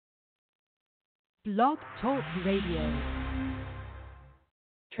Blog Talk Radio.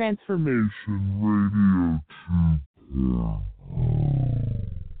 Transformation Radio 2.0.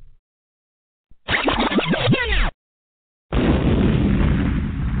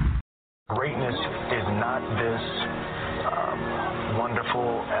 Greatness is not this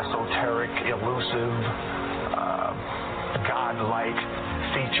wonderful, esoteric, elusive, God-like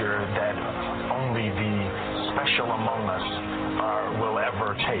feature that only the special among us will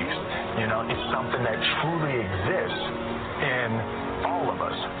ever taste. You know, it's something that truly exists in all of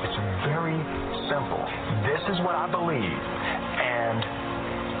us. It's very simple. This is what I believe, and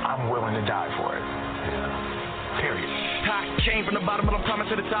I'm willing to die for it. Period. I came from the bottom, but I'm climbing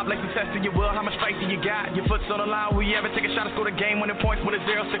to the top like success to your will. How much faith do you got? Your foot's on the line. Will you ever take a shot and score the game? Winning points when it's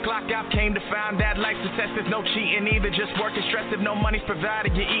zeros to clock out. Came to find that life's a test. There's no cheating either. Just work and stress. If no money's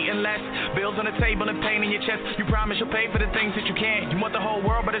provided, you're eating less. Bills on the table and pain in your chest. You promise you'll pay for the things that you can't. You want the whole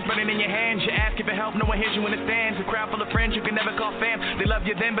world, but it's burning in your hands. You ask for help, no one hears you in the stands. A crowd full of friends you can never call fam. They love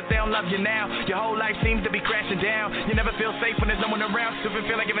you then, but they don't love you now. Your whole life seems to be crashing down. You never feel safe when there's no one around. So if you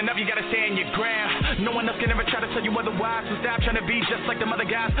feel like giving up, you gotta stand your ground. No one else can ever try to tell you otherwise. So stop trying to be just like them other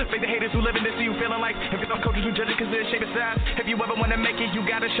guys. Fake the haters who live in this, see you feeling like. If it's on coaches who judge it cause of their shape and size. If you ever want to make it, you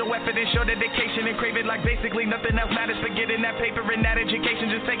gotta show effort and show dedication and crave it like basically nothing else matters. Forgetting that paper and that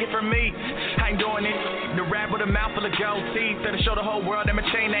education, just take it from me. I ain't doing it. The rap with a mouth full of gold teeth. That'll show the whole world that my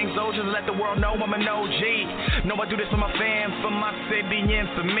chain ain't soldiers. Let the world know I'm an OG. No, I do this for my fam, for my city,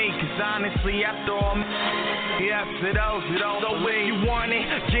 and for me. Cause honestly, after all, yes, it owes it all the way. You want it,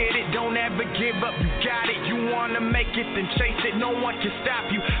 get it, don't ever give up. You got it, you wanna make it, then chase it. No one can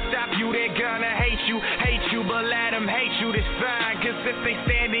stop you, they're gonna hate you, but let them hate you, that's fine. Cause if they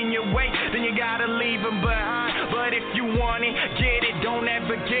stand in your way, then you gotta leave them behind. But if you want it, get it, don't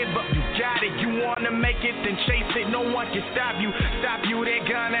ever give up. You got it, you wanna make it, then chase it. No one can stop you, they're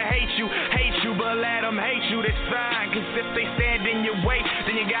gonna hate you, but let them hate you, that's fine. Cause if they stand in your way,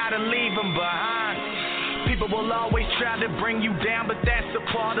 then you gotta leave them behind. People will always try to bring you down, but that's a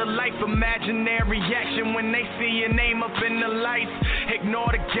part of life. Imaginary reaction when they see your name up in the lights.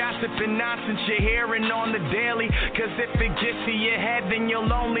 Ignore the gossip and nonsense you're hearing on the daily. Cause if it gets to your head, then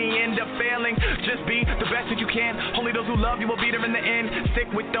you'll only end up failing. Just be the best that you can. Only those who love you will be there in the end. Stick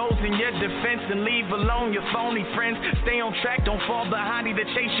with those in your defense and leave alone your phony friends. Stay on track, don't fall behind. Either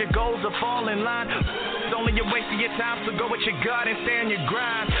chase your goals or fall in line. It's only a waste of your time, so go with your gut and stay on your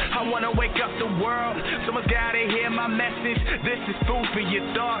grind. I wanna wake up the world. Someone's gotta hear my message. This is food for your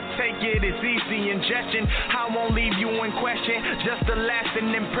thought. Take it as easy ingestion. I won't leave you in question, just a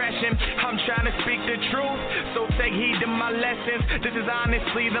lasting impression. I'm trying to speak the truth, so take heed to my lessons. This is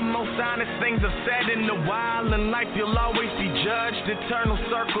honestly the most honest things I've said in a while. In life you'll always be judged, eternal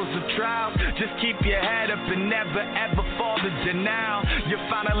circles of trials. Just keep your head up and never ever fall to denial. You're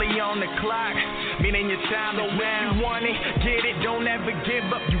finally on the clock, meaning your time is now. You want it, get it, don't ever give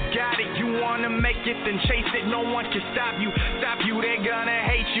up. You got it, you wanna make it, then chase it. No one can stop you, they're gonna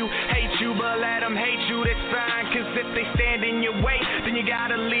hate you, but let them hate you, that's fine. Cause if they stand in your way, then you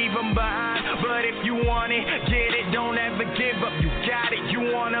gotta leave them behind. But if you want it, get it, don't ever give up. You got it,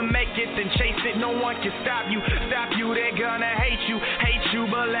 you wanna make it, then chase it. No one can stop you, they're gonna hate you,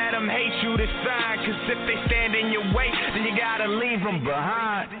 but let them hate you, that's fine. Cause if they stand in your way, then you gotta leave them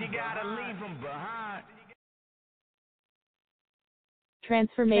behind.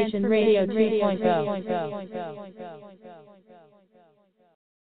 Transformation Radio 2.0.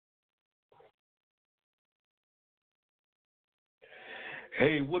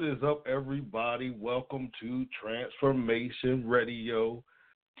 Hey, what is up, everybody? Welcome to Transformation Radio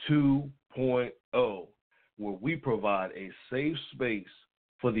 2.0, where we provide a safe space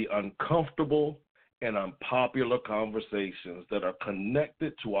for the uncomfortable and unpopular conversations that are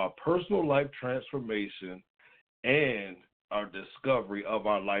connected to our personal life transformation and our discovery of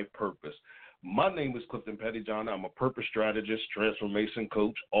our life purpose. My name is Clifton Pettyjohn. I'm a purpose strategist, transformation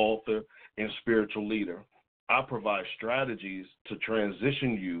coach, author, and spiritual leader. I provide strategies to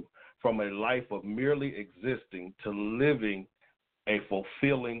transition you from a life of merely existing to living a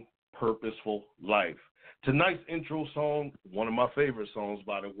fulfilling, purposeful life. Tonight's intro song, one of my favorite songs,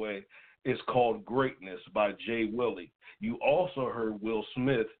 by the way, is called Greatness by Jay Willie. You also heard Will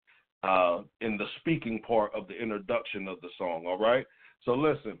Smith in the speaking part of the introduction of the song, all right? So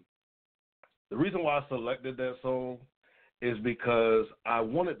listen, the reason why I selected that song is because I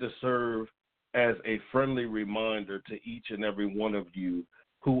wanted to serve as a friendly reminder to each and every one of you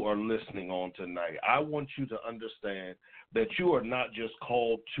who are listening on tonight. I want you to understand that you are not just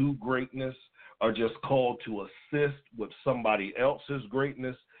called to greatness or just called to assist with somebody else's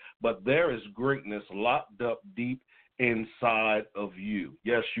greatness, but there is greatness locked up deep inside of you.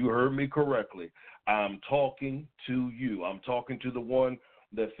 Yes, you heard me correctly. I'm talking to you. I'm talking to the one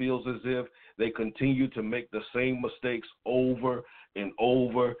that feels as if they continue to make the same mistakes over and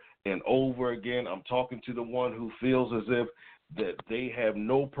over and over again. I'm talking to the one who feels as if that they have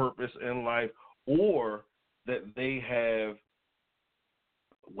no purpose in life, or that they have,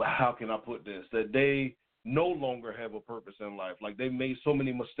 well, how can I put this, that they no longer have a purpose in life. Like they made so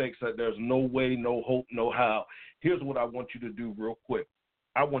many mistakes that there's no way, no hope, no how. Here's what I want you to do real quick.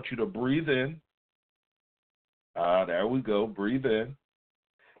 I want you to breathe in. There we go. Breathe in.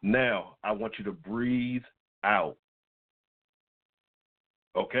 Now, I want you to breathe out.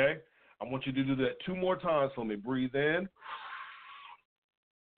 Okay? I want you to do that 2 more times for me. Breathe in.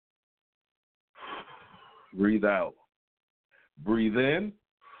 Breathe out. Breathe in.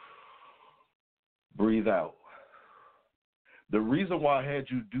 Breathe out. The reason why I had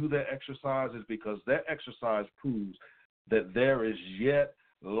you do that exercise is because that exercise proves that there is yet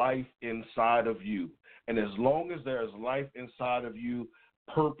life inside of you. And as long as there is life inside of you,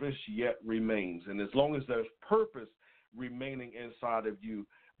 purpose yet remains. And as long as there's purpose remaining inside of you,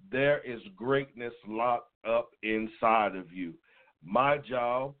 there is greatness locked up inside of you. My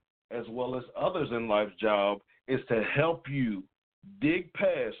job, as well as others in life's job, is to help you dig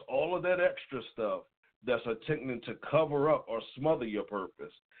past all of that extra stuff that's attempting to cover up or smother your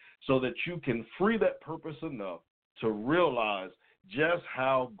purpose, so that you can free that purpose enough to realize just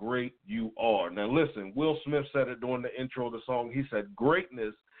how great you are. Now listen, Will Smith said it during the intro of the song. He said,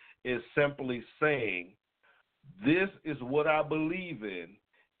 greatness is simply saying, this is what I believe in,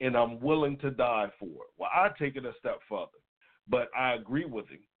 and I'm willing to die for it. Well, I take it a step further, but I agree with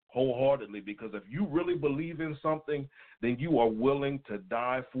him wholeheartedly, because if you really believe in something, then you are willing to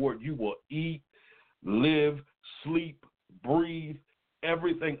die for it. You will eat, live, sleep, breathe,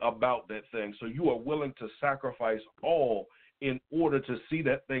 everything about that thing. So you are willing to sacrifice all in order to see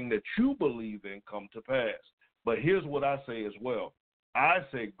that thing that you believe in come to pass. But here's what I say as well. I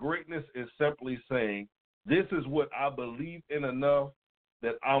say greatness is simply saying, this is what I believe in enough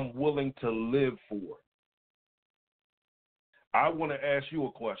that I'm willing to live for. I want to ask you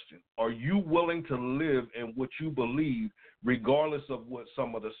a question. Are you willing to live in what you believe, regardless of what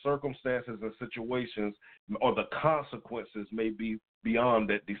some of the circumstances and situations or the consequences may be beyond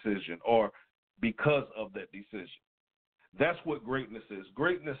that decision or because of that decision? That's what greatness is.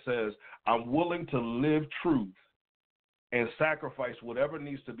 Greatness says, I'm willing to live truth and sacrifice whatever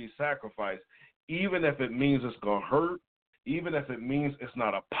needs to be sacrificed, even if it means it's going to hurt, even if it means it's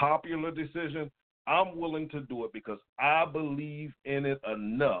not a popular decision. I'm willing to do it because I believe in it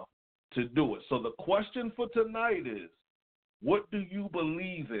enough to do it. So the question for tonight is, what do you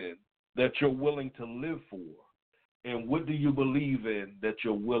believe in that you're willing to live for? And what do you believe in that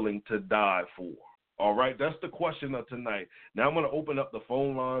you're willing to die for? All right, that's the question of tonight. Now I'm going to open up the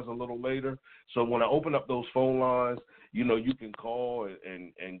phone lines a little later. So when I open up those phone lines, you know, you can call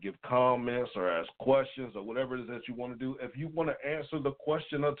and give comments or ask questions or whatever it is that you want to do. If you want to answer the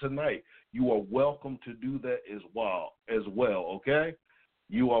question of tonight, you are welcome to do that as well, okay?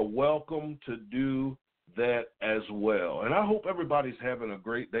 You are welcome to do that as well. And I hope everybody's having a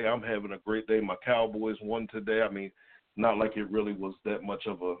great day. I'm having a great day. My Cowboys won today. I mean, not like it really was that much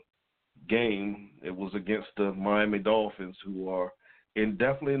of a game. It was against the Miami Dolphins, who are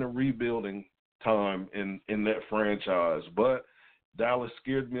definitely in a rebuilding time in that franchise. But Dallas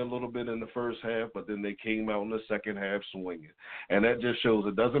scared me a little bit in the first half, but then they came out in the second half swinging. And that just shows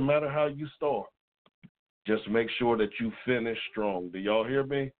it doesn't matter how you start. Just make sure that you finish strong. Do y'all hear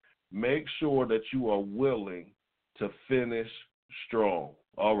me? Make sure that you are willing to finish strong.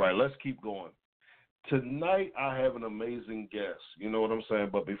 All right, let's keep going. Tonight, I have an amazing guest. You know what I'm saying?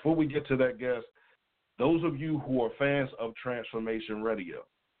 But before we get to that guest, those of you who are fans of Transformation Radio.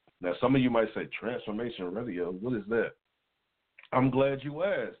 Now, some of you might say, Transformation Radio, what is that? I'm glad you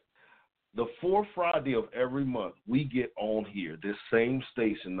asked. The fourth Friday of every month, we get on here, this same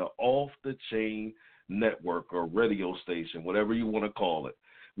station, the Off the Chain Network or radio station, whatever you want to call it.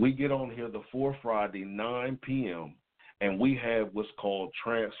 We get on here the fourth Friday, 9 p.m., and we have what's called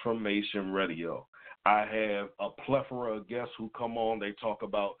Transformation Radio. I have a plethora of guests who come on. They talk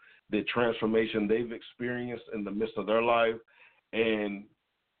about the transformation they've experienced in the midst of their life, and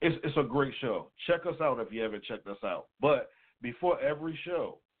it's a great show. Check us out if you haven't checked us out. But before every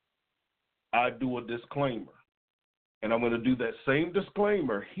show, I do a disclaimer, and I'm going to do that same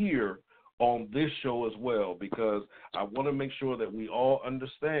disclaimer here on this show as well, because I want to make sure that we all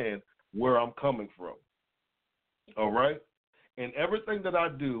understand where I'm coming from. All right? In everything that I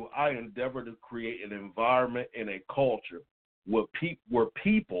do, I endeavor to create an environment and a culture where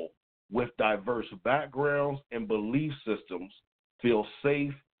people with diverse backgrounds and belief systems feel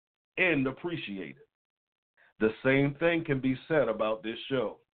safe and appreciated. The same thing can be said about this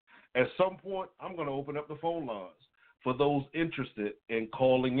show. At some point, I'm going to open up the phone lines for those interested in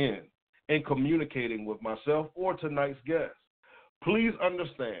calling in and communicating with myself or tonight's guest. Please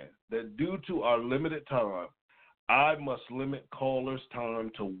understand that due to our limited time, I must limit callers'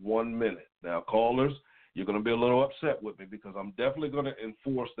 time to 1 minute. Now, callers, you're going to be a little upset with me because I'm definitely going to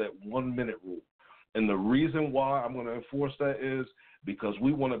enforce that 1 minute rule. And the reason why I'm going to enforce that is because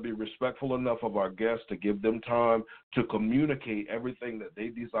we want to be respectful enough of our guests to give them time to communicate everything that they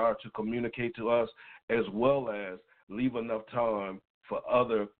desire to communicate to us, as well as leave enough time for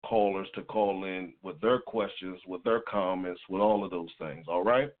other callers to call in with their questions, with their comments, with all of those things, all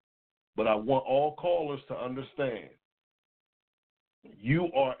right? But I want all callers to understand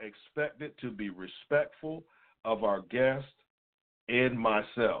you are expected to be respectful of our guest and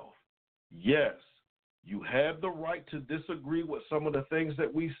myself. Yes, you have the right to disagree with some of the things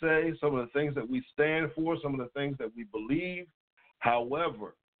that we say, some of the things that we stand for, some of the things that we believe.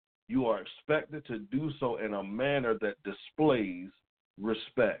 However, you are expected to do so in a manner that displays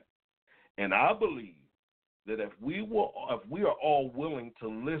respect. And I believe that if we are all willing to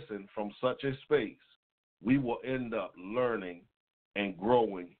listen from such a space, we will end up learning and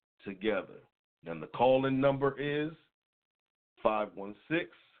growing together. And the call-in number is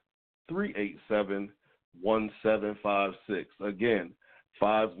 516-387-1756. Again,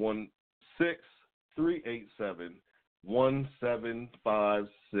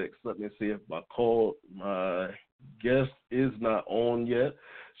 516-387-1756. Let me see if my guest is not on yet.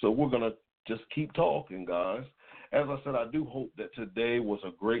 So we're going to just keep talking, guys. As I said, I do hope that today was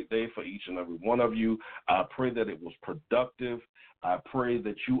a great day for each and every one of you. I pray that it was productive. I pray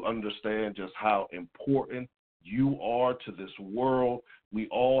that you understand just how important you are to this world. We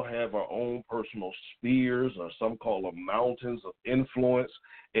all have our own personal spheres, or some call them mountains of influence,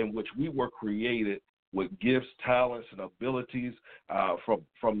 in which we were created with gifts, talents, and abilities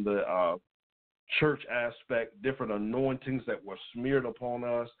from the church aspect, different anointings that were smeared upon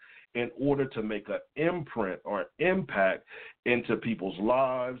us in order to make an imprint or impact into people's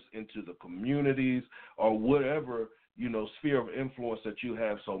lives, into the communities, or whatever, sphere of influence that you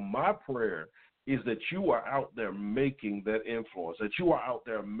have. So my prayer is that you are out there making that influence, that you are out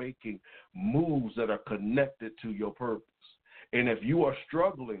there making moves that are connected to your purpose. And if you are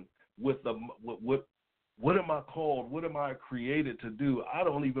struggling with what am I called? What am I created to do? I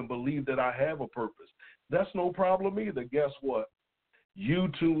don't even believe that I have a purpose. That's no problem either. Guess what? You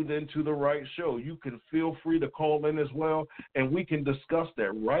tuned into the right show. You can feel free to call in as well, and we can discuss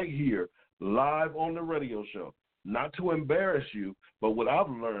that right here, live on the radio show. Not to embarrass you, but what I've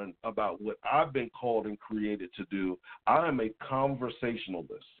learned about what I've been called and created to do, I am a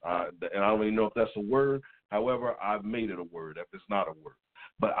conversationalist. And I don't even know if that's a word. However, I've made it a word if it's not a word.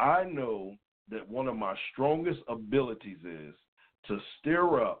 But I know that one of my strongest abilities is to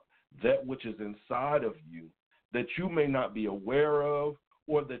stir up that which is inside of you that you may not be aware of,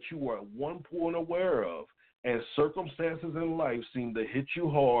 or that you were at one point aware of, and circumstances in life seem to hit you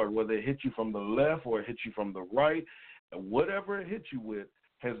hard, whether it hit you from the left or it hit you from the right, and whatever it hit you with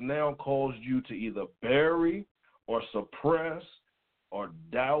has now caused you to either bury or suppress or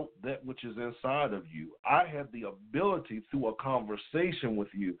doubt that which is inside of you. I have the ability through a conversation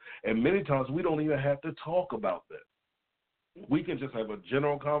with you, and many times we don't even have to talk about that. We can just have a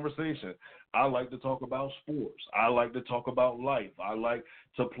general conversation. I like to talk about sports. I like to talk about life. I like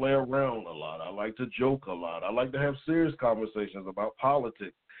to play around a lot. I like to joke a lot. I like to have serious conversations about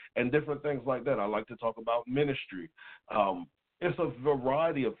politics and different things like that. I like to talk about ministry. It's a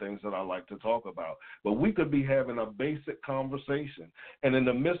variety of things that I like to talk about. But we could be having a basic conversation. And in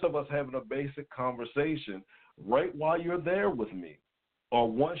the midst of us having a basic conversation, right while you're there with me, or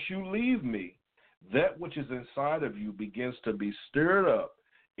once you leave me, that which is inside of you begins to be stirred up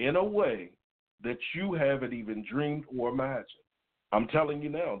in a way that you haven't even dreamed or imagined. I'm telling you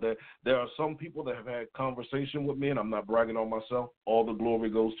now that there are some people that have had conversation with me, and I'm not bragging on myself. All the glory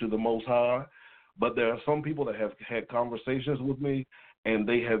goes to the Most High. But there are some people that have had conversations with me, and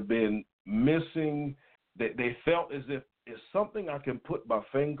they have been missing. They felt as if it's something I can put my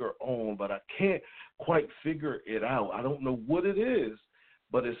finger on, but I can't quite figure it out. I don't know what it is,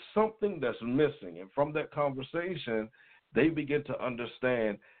 but it's something that's missing. And from that conversation, they begin to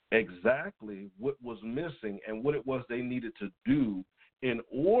understand exactly what was missing and what it was they needed to do in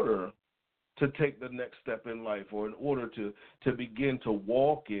order to take the next step in life, or in order to begin to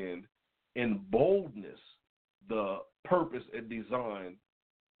walk in boldness the purpose and design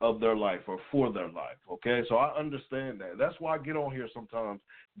of their life or for their life, okay? So I understand that. That's why I get on here sometimes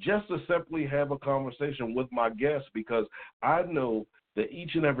just to simply have a conversation with my guests, because I know that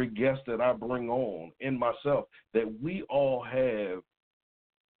each and every guest that I bring on in myself, that we all have,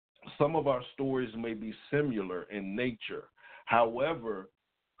 some of our stories may be similar in nature. However,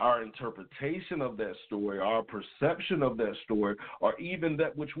 our interpretation of that story, our perception of that story, or even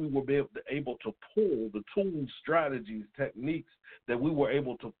that which we were able to pull, the tools, strategies, techniques that we were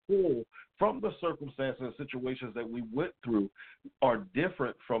able to pull from the circumstances and situations that we went through, are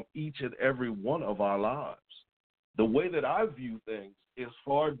different from each and every one of our lives. The way that I view things is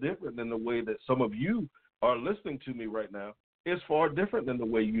far different than the way that some of you are listening to me right now. It's far different than the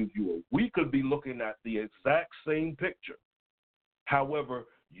way you view it. We could be looking at the exact same picture. However,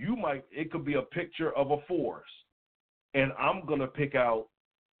 it could be a picture of a forest, and I'm going to pick out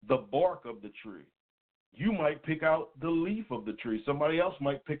the bark of the tree. You might pick out the leaf of the tree. Somebody else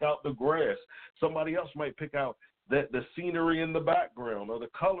might pick out the grass. Somebody else might pick out the scenery in the background or the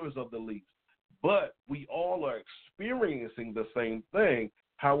colors of the leaves. But we all are experiencing the same thing.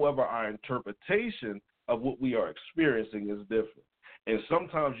 However, our interpretation of what we are experiencing is different. And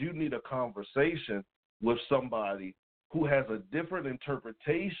sometimes you need a conversation with somebody who has a different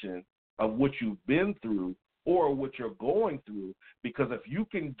interpretation of what you've been through or what you're going through, because if you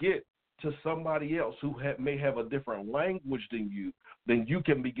can get to somebody else who may have a different language than you, then you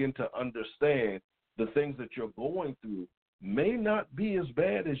can begin to understand the things that you're going through may not be as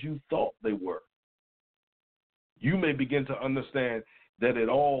bad as you thought they were. You may begin to understand that it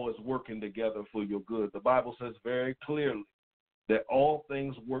all is working together for your good. The Bible says very clearly that all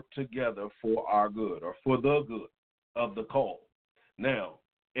things work together for our good, or for the good of the called. Now,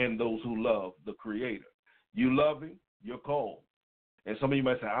 and those who love the Creator. You love Him, you're called. And some of you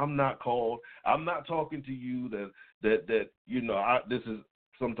might say, I'm not called. I'm not talking to you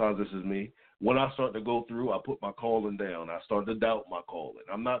sometimes this is me. When I start to go through, I put my calling down. I start to doubt my calling.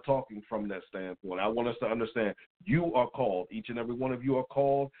 I'm not talking from that standpoint. I want us to understand you are called. Each and every one of you are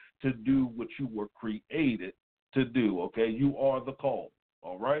called to do what you were created to do, okay? You are the called,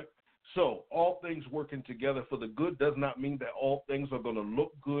 all right? So all things working together for the good does not mean that all things are going to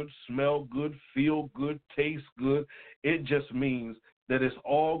look good, smell good, feel good, taste good. It just means that it's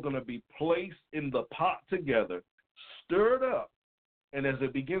all going to be placed in the pot together, stirred up, and as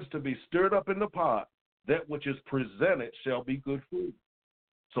it begins to be stirred up in the pot, that which is presented shall be good food.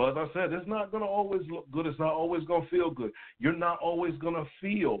 So as I said, it's not going to always look good. It's not always going to feel good. You're not always going to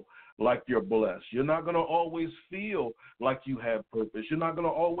feel like you're blessed. You're not going to always feel like you have purpose. You're not going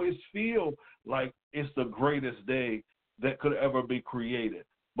to always feel like it's the greatest day that could ever be created.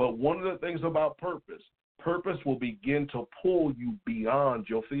 But one of the things about purpose will begin to pull you beyond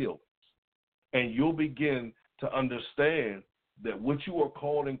your feelings. And you'll begin to understand that what you are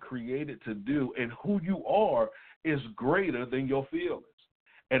called and created to do and who you are is greater than your feelings.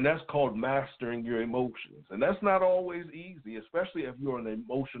 And that's called mastering your emotions. And that's not always easy, especially if you're an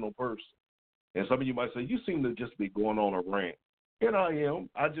emotional person. And some of you might say, you seem to just be going on a rant. And I am.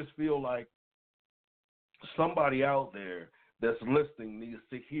 I just feel like somebody out there that's listening needs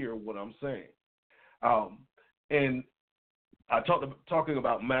to hear what I'm saying. And I talking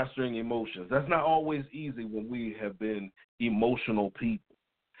about mastering emotions. That's not always easy when we have been emotional people.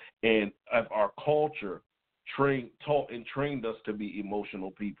 And if our culture taught and trained us to be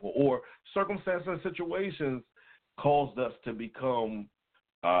emotional people, or circumstances and situations caused us to become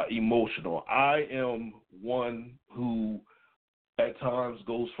emotional. I am one who at times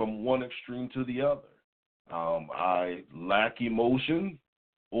goes from one extreme to the other. I lack emotion,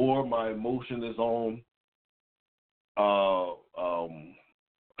 or my emotion is on an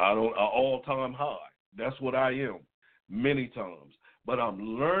all-time high. That's what I am many times. But I'm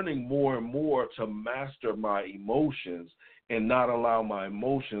learning more and more to master my emotions and not allow my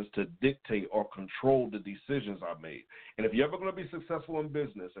emotions to dictate or control the decisions I made. And if you're ever going to be successful in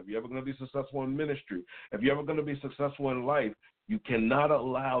business, if you're ever going to be successful in ministry, if you're ever going to be successful in life, you cannot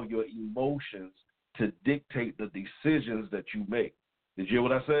allow your emotions to dictate the decisions that you make. Did you hear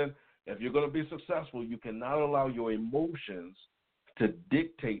what I said? If you're going to be successful, you cannot allow your emotions to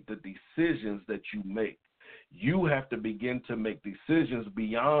dictate the decisions that you make. You have to begin to make decisions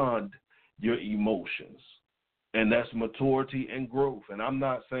beyond your emotions. And that's maturity and growth. And I'm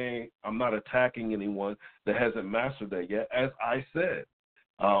not attacking anyone that hasn't mastered that yet. As I said,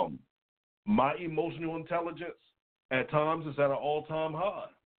 my emotional intelligence at times is at an all-time high,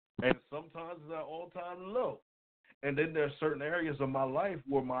 and sometimes it's at an all-time low. And then there are certain areas of my life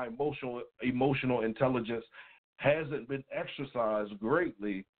where my emotional intelligence hasn't been exercised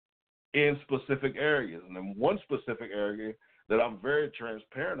greatly in specific areas. And in one specific area that I'm very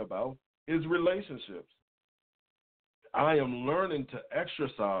transparent about is relationships. I am learning to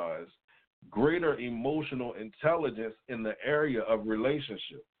exercise greater emotional intelligence in the area of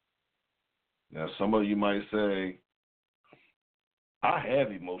relationship. Now, some of you might say, I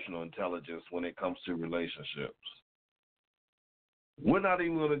have emotional intelligence when it comes to relationships. We're not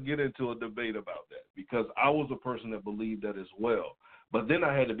even going to get into a debate about that because I was a person that believed that as well. But then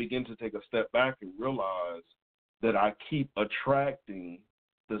I had to begin to take a step back and realize that I keep attracting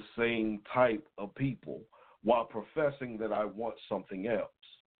the same type of people while professing that I want something else.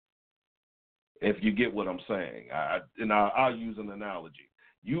 If you get what I'm saying. I'll use an analogy.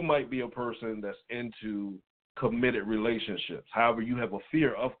 You might be a person that's into committed relationships. However, you have a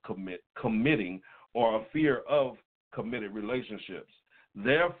fear of committing or a fear of committed relationships.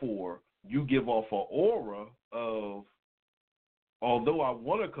 Therefore, you give off an aura of, although I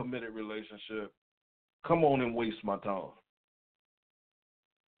want a committed relationship, come on and waste my time.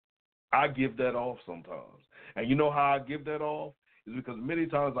 I give that off sometimes. And you know how I give that off? Is because many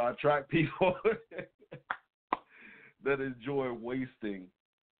times I attract people that enjoy wasting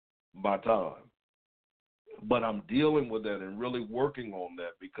my time. But I'm dealing with that and really working on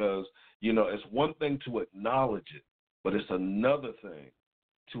that because, it's one thing to acknowledge it, but it's another thing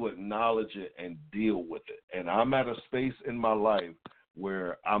to acknowledge it and deal with it. And I'm at a space in my life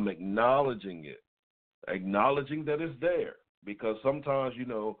where I'm acknowledging it, acknowledging that it's there. Because sometimes,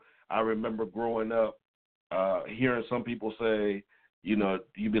 I remember growing up, hearing some people say,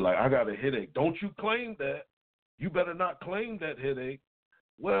 you'd be like, I got a headache. Don't you claim that. You better not claim that headache.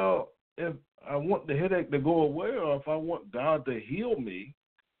 Well, if I want the headache to go away or if I want God to heal me,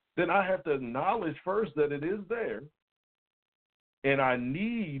 then I have to acknowledge first that it is there. And I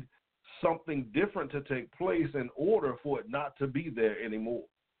need something different to take place in order for it not to be there anymore.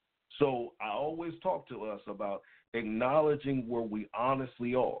 So I always talk to us about acknowledging where we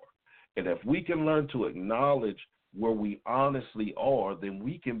honestly are. And if we can learn to acknowledge where we honestly are, then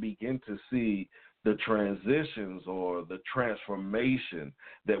we can begin to see the transitions or the transformation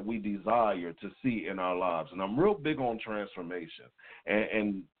that we desire to see in our lives. And I'm real big on transformation.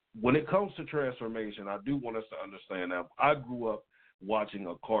 And when it comes to transformation, I do want us to understand that I grew up watching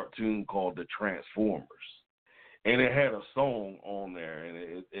a cartoon called The Transformers. And it had a song on there,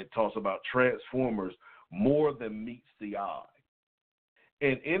 and it talks about Transformers more than meets the eye.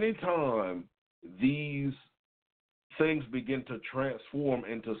 And anytime these things begin to transform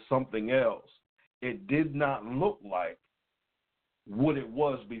into something else, it did not look like what it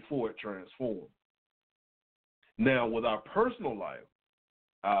was before it transformed. Now, with our personal life,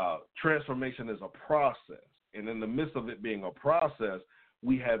 transformation is a process. And in the midst of it being a process,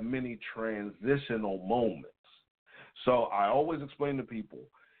 we have many transitional moments. So I always explain to people,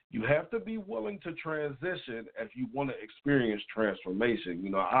 you have to be willing to transition if you want to experience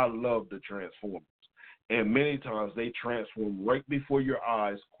transformation. I love the Transformers. And many times they transform right before your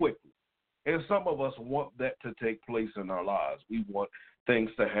eyes quickly. And some of us want that to take place in our lives. We want things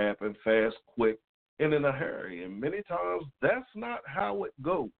to happen fast, quick, and in a hurry. And many times that's not how it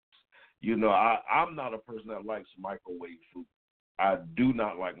goes. I'm not a person that likes microwave food. I do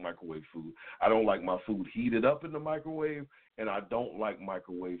not like microwave food. I don't like my food heated up in the microwave, and I don't like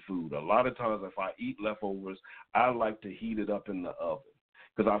microwave food. A lot of times if I eat leftovers, I like to heat it up in the oven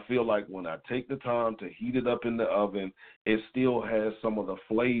because I feel like when I take the time to heat it up in the oven, it still has some of the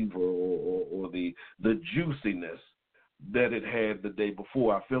flavor or the juiciness that it had the day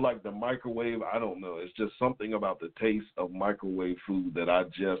before. I feel like the microwave, I don't know, it's just something about the taste of microwave food that I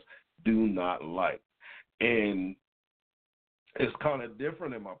just do not like. And it's kind of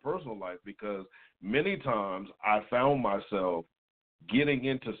different in my personal life because many times I found myself getting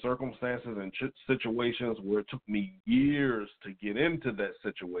into circumstances and situations where it took me years to get into that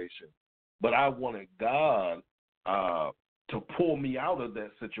situation. But I wanted God to pull me out of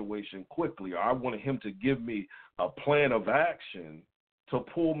that situation quickly, or I wanted him to give me a plan of action to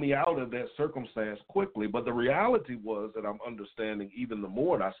pull me out of that circumstance quickly. But the reality was that I'm understanding even the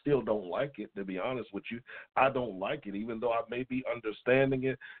more, and I still don't like it, to be honest with you. I don't like it. Even though I may be understanding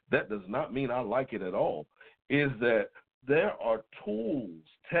it, that does not mean I like it at all, is that there are tools,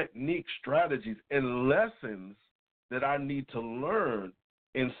 techniques, strategies, and lessons that I need to learn,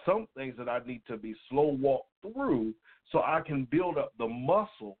 and some things that I need to be slow walked through so I can build up the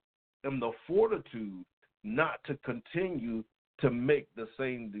muscle and the fortitude not to continue to make the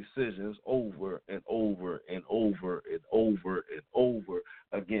same decisions over and over and over and over and over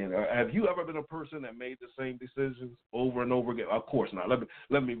again. Have you ever been a person that made the same decisions over and over again? Of course not.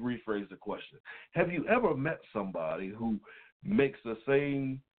 Let me rephrase the question. Have you ever met somebody who makes the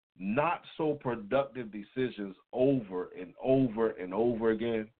same not so productive decisions over and over and over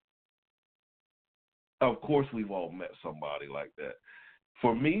again? Of course, we've all met somebody like that.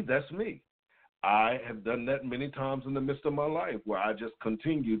 For me, that's me. I have done that many times in the midst of my life where I just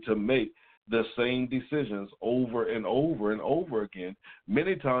continue to make the same decisions over and over and over again,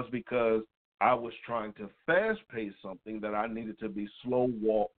 many times because I was trying to fast-pace something that I needed to be slow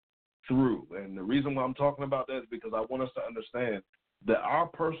walk through. And the reason why I'm talking about that is because I want us to understand that our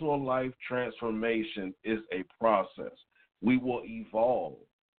personal life transformation is a process. We will evolve.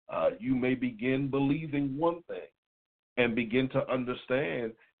 You may begin believing one thing and begin to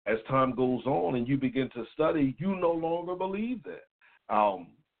understand as time goes on and you begin to study, you no longer believe that.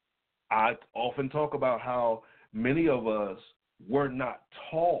 I often talk about how many of us were not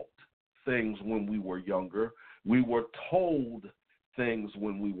taught things when we were younger. We were told things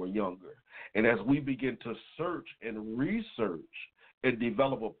when we were younger. And as we begin to search and research and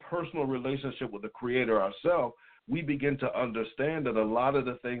develop a personal relationship with the Creator ourselves, we begin to understand that a lot of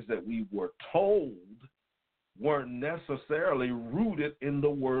the things that we were told weren't necessarily rooted in the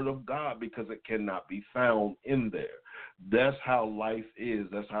Word of God because it cannot be found in there. That's how life is.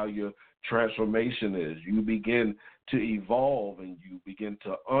 That's how your transformation is. You begin to evolve and you begin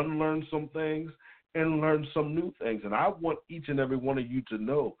to unlearn some things and learn some new things. And I want each and every one of you to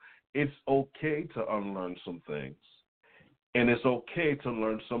know it's okay to unlearn some things. And it's okay to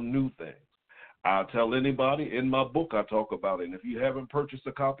learn some new things. I'll tell anybody in my book I talk about it. And if you haven't purchased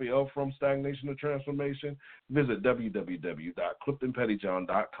a copy of From Stagnation to Transformation, visit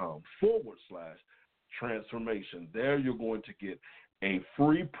www.cliftonpettyjohn.com/transformation. There you're going to get a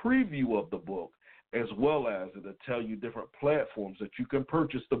free preview of the book, as well as it'll tell you different platforms that you can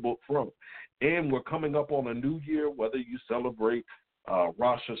purchase the book from. And we're coming up on a new year, whether you celebrate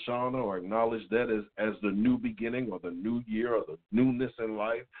Rosh Hashanah or acknowledge that as the new beginning or the new year or the newness in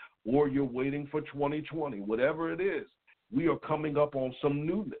life, or you're waiting for 2020, whatever it is, we are coming up on some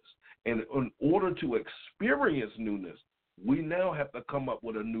newness. And in order to experience newness, we now have to come up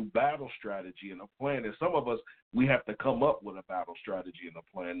with a new battle strategy and a plan. And some of us, we have to come up with a battle strategy and a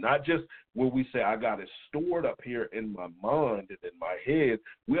plan, not just where we say, I got it stored up here in my mind and in my head.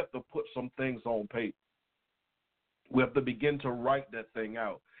 We have to put some things on paper. We have to begin to write that thing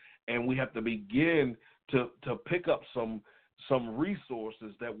out. And we have to begin to pick up some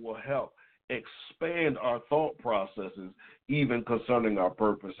resources that will help expand our thought processes, even concerning our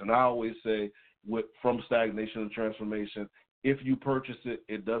purpose. And I always say, From Stagnation to Transformation, if you purchase it,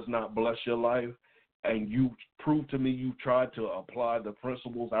 it does not bless your life, and you prove to me you've tried to apply the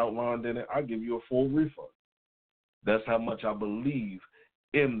principles outlined in it, I give you a full refund. That's how much I believe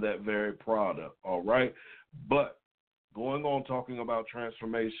in that very product, all right? But going on talking about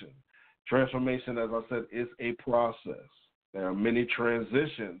transformation. Transformation, as I said, is a process. There are many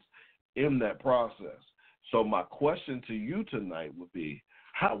transitions in that process. So my question to you tonight would be,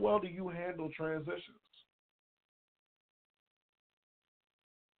 how well do you handle transitions?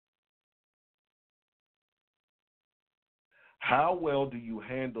 How well do you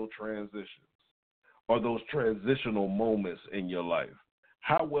handle transitions or those transitional moments in your life?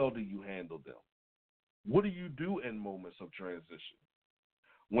 How well do you handle them? What do you do in moments of transition?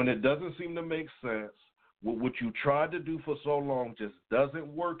 When it doesn't seem to make sense, what you tried to do for so long just doesn't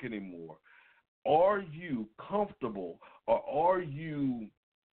work anymore, are you comfortable or are you,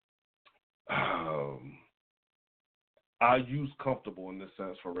 I use comfortable in this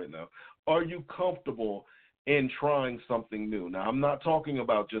sense for right now, are you comfortable in trying something new? Now, I'm not talking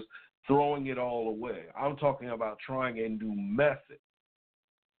about just throwing it all away. I'm talking about trying a new method.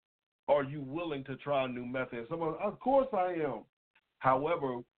 Are you willing to try a new method? Someone, of course I am.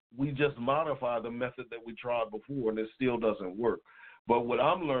 However, we just modify the method that we tried before, and it still doesn't work. But what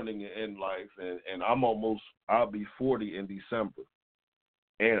I'm learning in life, and I'll be 40 in December,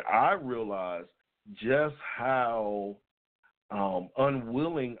 and I realize just how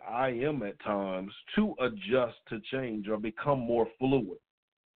unwilling I am at times to adjust to change or become more fluid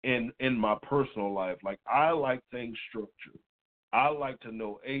in my personal life. Like, I like things structured. I like to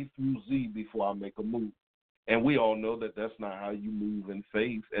know A through Z before I make a move. And we all know that that's not how you move in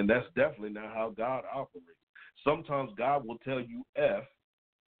faith, and that's definitely not how God operates. Sometimes God will tell you F,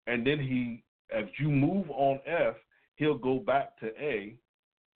 and then as you move on F, he'll go back to A.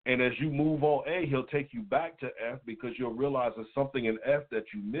 And as you move on A, he'll take you back to F because you'll realize there's something in F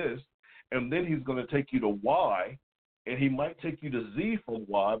that you missed. And then he's going to take you to Y, and he might take you to Z for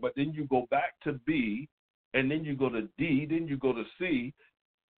Y, but then you go back to B, and then you go to D, then you go to C.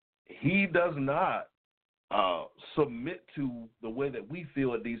 He does not submit to the way that we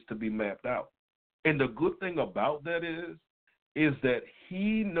feel it needs to be mapped out. And the good thing about that is is that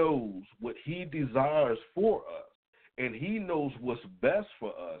he knows what he desires for us, and he knows what's best for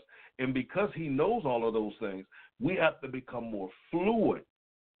us. And because he knows all of those things, we have to become more fluid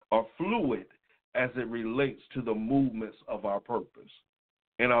as it relates to the movements of our purpose.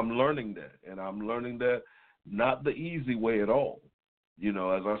 And I'm learning that, not the easy way at all. You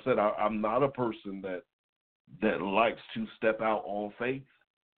know, as I said, I'm not a person that likes to step out on faith.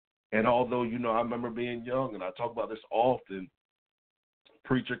 And although, you know, I remember being young, and I talk about this often,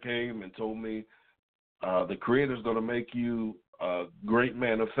 preacher came and told me, the Creator's going to make you a great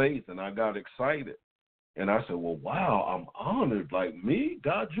man of faith, and I got excited. And I said, well, wow, I'm honored. Like, me?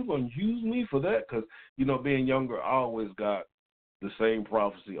 God, you're going to use me for that? Because, you know, being younger, I always got the same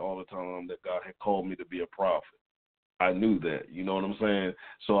prophecy all the time that God had called me to be a prophet. I knew that, you know what I'm saying?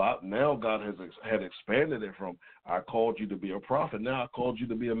 So now God had expanded it from, I called you to be a prophet. Now I called you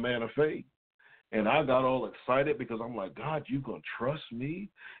to be a man of faith. And I got all excited because I'm like, God, you going to trust me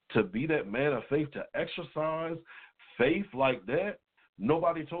to be that man of faith, to exercise faith like that?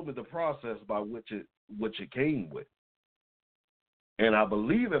 Nobody told me the process by which it came with. And I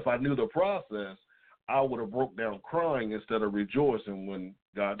believe if I knew the process, I would have broke down crying instead of rejoicing when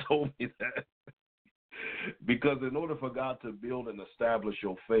God told me that. Because in order for God to build and establish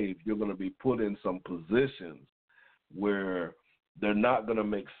your faith, you're going to be put in some positions where they're not going to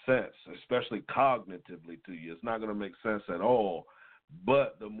make sense, especially cognitively to you. It's not going to make sense at all.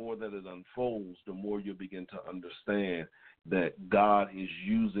 But the more that it unfolds, the more you begin to understand that God is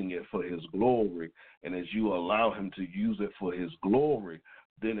using it for his glory. And as you allow him to use it for his glory,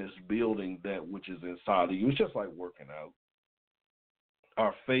 then it's building that which is inside of you. It's just like working out.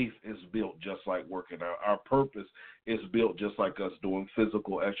 Our faith is built just like working out. Our purpose is built just like us doing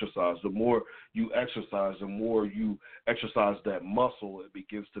physical exercise. The more you exercise, the more you exercise that muscle, it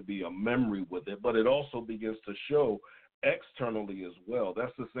begins to be a memory with it, but it also begins to show externally as well.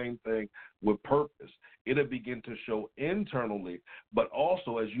 That's the same thing with purpose. It'll begin to show internally, but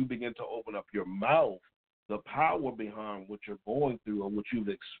also as you begin to open up your mouth, the power behind what you're going through or what you've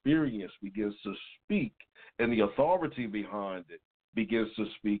experienced begins to speak, and the authority behind it begins to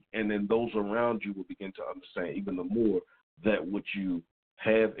speak, and then those around you will begin to understand even the more that what you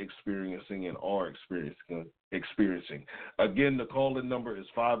have experiencing and are experiencing. Again, the call-in number is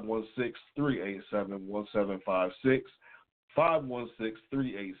 516-387-1756,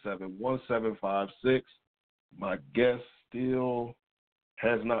 516-387-1756. My guest still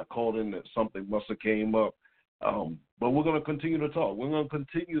has not called in. That something must have came up. But we're going to continue to talk. We're going to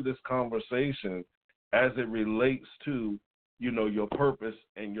continue this conversation as it relates to, you know, your purpose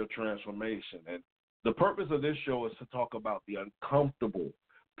and your transformation. And the purpose of this show is to talk about the uncomfortable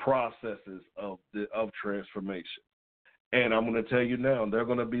processes of transformation. And I'm going to tell you now, there are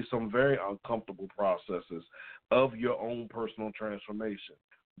going to be some very uncomfortable processes of your own personal transformation.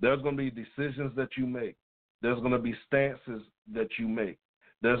 There's going to be decisions that you make. There's going to be stances that you make.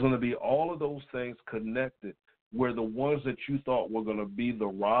 There's going to be all of those things connected where the ones that you thought were going to be the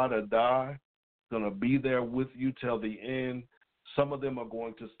ride or die, going to be there with you till the end, some of them are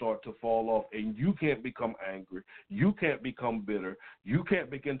going to start to fall off, and you can't become angry. You can't become bitter. You can't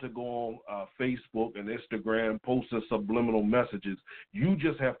begin to go on Facebook and Instagram posting subliminal messages. You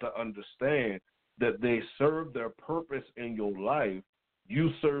just have to understand that they serve their purpose in your life.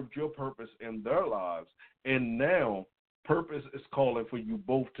 You served your purpose in their lives, and now purpose is calling for you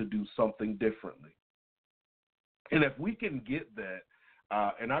both to do something differently. And if we can get that,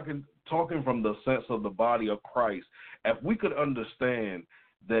 and I can, talking from the sense of the body of Christ, if we could understand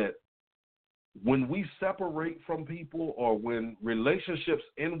that when we separate from people or when relationships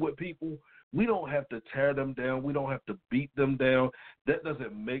end with people, we don't have to tear them down. We don't have to beat them down. That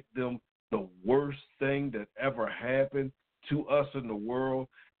doesn't make them the worst thing that ever happened to us in the world.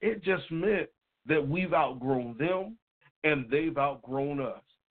 It just meant that we've outgrown them and they've outgrown us.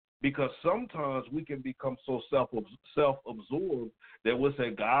 Because sometimes we can become so self-absorbed that we'll say,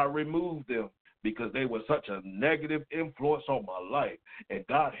 God removed them because they were such a negative influence on my life. And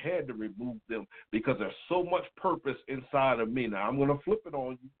God had to remove them because there's so much purpose inside of me. Now, I'm going to flip it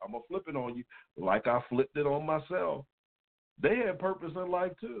on you. I'm going to flip it on you like I flipped it on myself. They had purpose in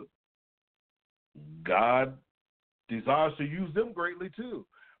life too. God desires to use them greatly too.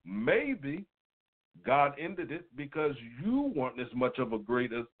 Maybe God ended it because you weren't as much of a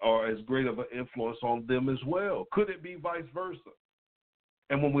great or as great of an influence on them as well. Could it be vice versa?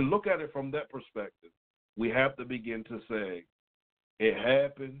 And when we look at it from that perspective, we have to begin to say, it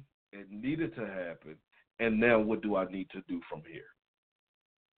happened, it needed to happen, and now what do I need to do from here?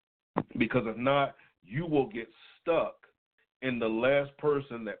 Because if not, you will get stuck in the last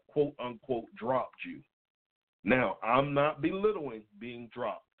person that quote unquote dropped you. Now, I'm not belittling being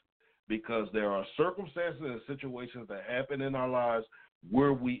dropped, because there are circumstances and situations that happen in our lives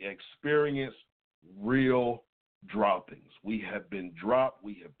where we experience real droppings. We have been dropped.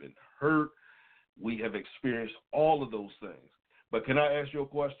 We have been hurt. We have experienced all of those things. But can I ask you a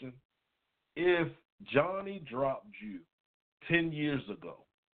question? If Johnny dropped you 10 years ago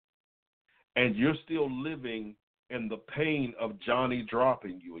and you're still living in the pain of Johnny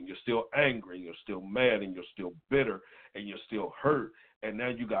dropping you, and you're still angry, and you're still mad, and you're still bitter, and you're still hurt, and now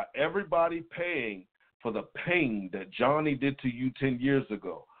you got everybody paying for the pain that Johnny did to you 10 years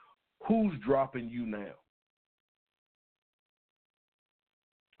ago, who's dropping you now?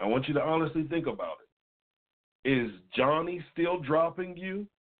 I want you to honestly think about it. Is Johnny still dropping you,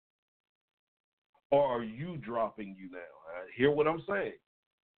 or are you dropping you now? Hear what I'm saying?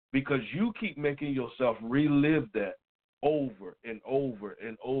 Because you keep making yourself relive that over and over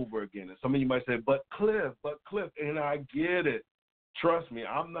and over again. And some of you might say, but Cliff, and I get it. Trust me,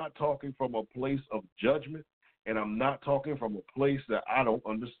 I'm not talking from a place of judgment, and I'm not talking from a place that I don't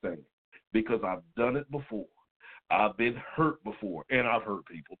understand, because I've done it before. I've been hurt before, and I've hurt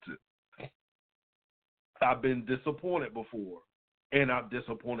people too. I've been disappointed before, and I've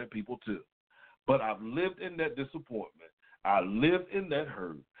disappointed people too. But I've lived in that disappointment. I lived in that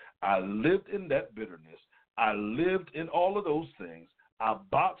hurt. I lived in that bitterness. I lived in all of those things. I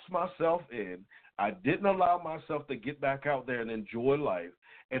boxed myself in. I didn't allow myself to get back out there and enjoy life.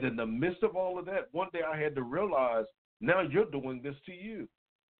 And in the midst of all of that, one day I had to realize, now you're doing this to you.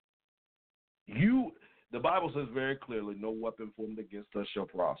 The Bible says very clearly, no weapon formed against us shall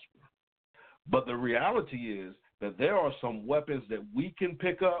prosper. But the reality is that there are some weapons that we can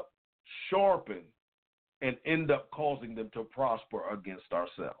pick up, sharpen, and end up causing them to prosper against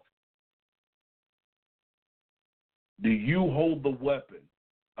ourselves. Do you hold the weapon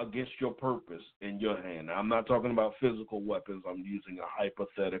against your purpose in your hand? Now, I'm not talking about physical weapons. I'm using a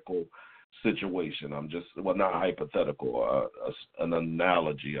hypothetical situation. Not hypothetical, an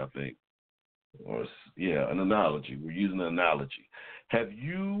analogy, I think. An analogy. We're using an analogy.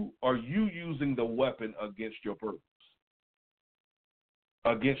 Are you using the weapon against your purpose?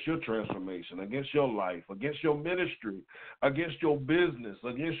 Against your transformation, against your life, against your ministry, against your business,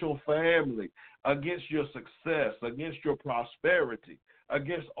 against your family, against your success, against your prosperity,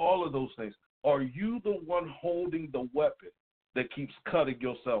 against all of those things? Are you the one holding the weapon that keeps cutting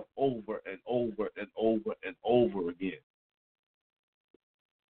yourself over and over and over and over again?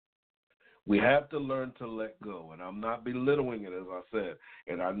 We have to learn to let go, and I'm not belittling it, as I said,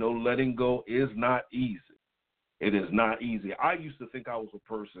 and I know letting go is not easy. It is not easy. I used to think I was a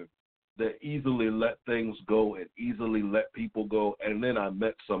person that easily let things go and easily let people go, and then I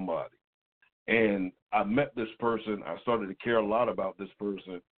met somebody. And I met this person. I started to care a lot about this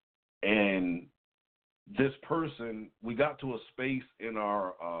person. And this person, we got to a space in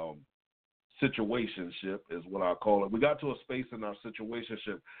our situationship, is what I call it. We got to a space in our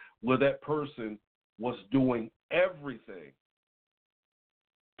situationship where that person was doing everything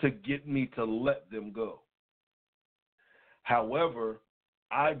to get me to let them go. However,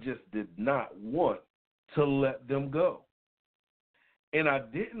 I just did not want to let them go. And I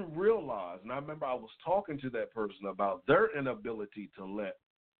didn't realize, and I remember I was talking to that person about their inability to let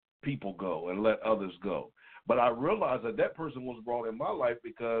people go and let others go. But I realized that person was brought in my life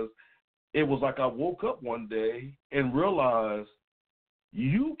because it was like I woke up one day and realized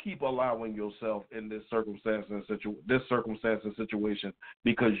you keep allowing yourself in this circumstance and situation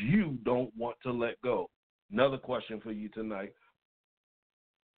because you don't want to let go. Another question for you tonight.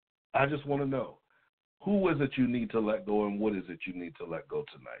 I just want to know, who is it you need to let go, and what is it you need to let go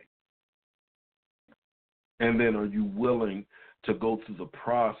tonight? And then, are you willing to go through the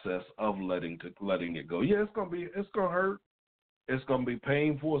process of letting it go? Yeah, it's gonna hurt. It's gonna be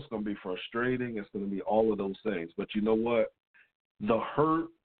painful. It's gonna be frustrating. It's gonna be all of those things. But you know what? The hurt,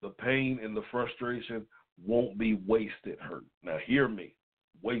 the pain, and the frustration won't be wasted hurt. Now, hear me.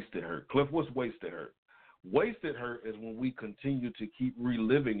 Wasted hurt. Cliff, what's wasted hurt? Wasted hurt is when we continue to keep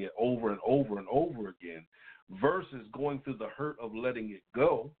reliving it over and over and over again versus going through the hurt of letting it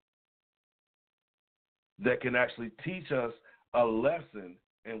go that can actually teach us a lesson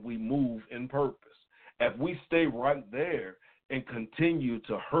and we move in purpose. If we stay right there and continue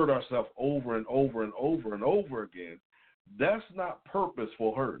to hurt ourselves over and over and over and over again, that's not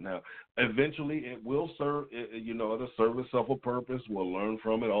purposeful hurt. Now, eventually it will serve, it'll serve itself a purpose. We'll learn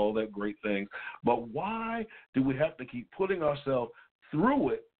from it, all that great things. But why do we have to keep putting ourselves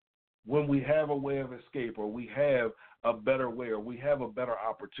through it when we have a way of escape, or we have a better way, or we have a better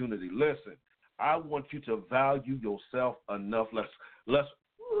opportunity? Listen, I want you to value yourself enough. Let's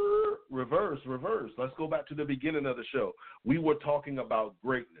reverse. Let's go back to the beginning of the show. We were talking about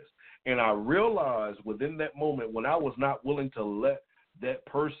greatness. And I realized within that moment when I was not willing to let that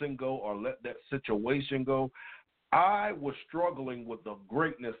person go or let that situation go, I was struggling with the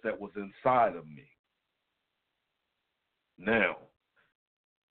greatness that was inside of me. Now,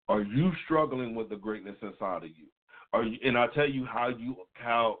 are you struggling with the greatness inside of you? And I'll tell you how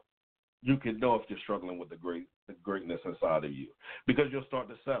you can know if you're struggling with the greatness inside of you. Because you'll start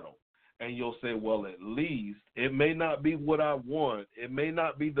to settle. And you'll say, well, at least it may not be what I want. It may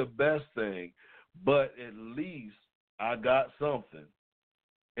not be the best thing, but at least I got something.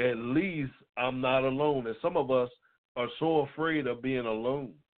 At least I'm not alone. And some of us are so afraid of being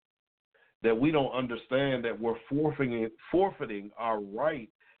alone that we don't understand that we're forfeiting our right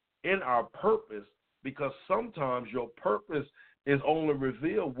in our purpose, because sometimes your purpose is only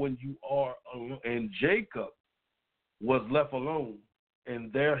revealed when you are alone. And Jacob was left alone.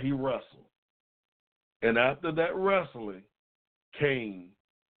 And there he wrestled. And after that wrestling came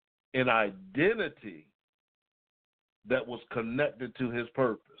an identity that was connected to his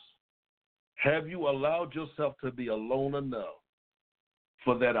purpose. Have you allowed yourself to be alone enough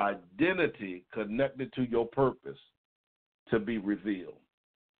for that identity connected to your purpose to be revealed?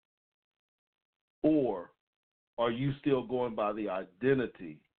 Or are you still going by the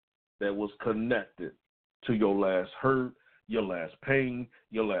identity that was connected to your last hurt, your last pain,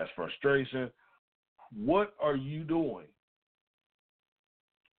 your last frustration? What are you doing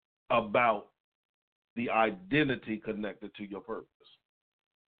about the identity connected to your purpose?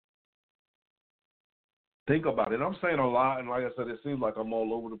 Think about it. I'm saying a lot, and like I said, it seems like I'm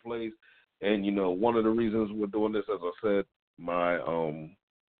all over the place. And, you know, one of the reasons we're doing this, as I said, my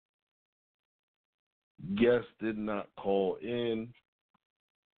guest did not call in.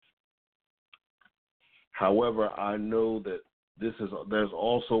 However, I know that there's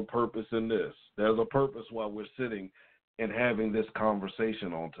also purpose in this. There's a purpose why we're sitting and having this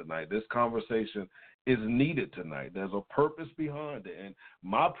conversation on tonight. This conversation is needed tonight. There's a purpose behind it. And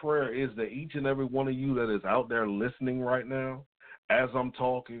my prayer is that each and every one of you that is out there listening right now, as I'm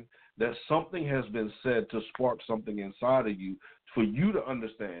talking, that something has been said to spark something inside of you for you to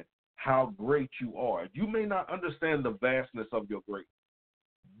understand how great you are. You may not understand the vastness of your greatness,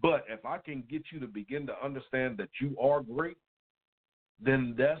 but if I can get you to begin to understand that you are great,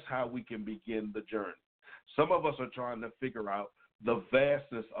 then that's how we can begin the journey. Some of us are trying to figure out the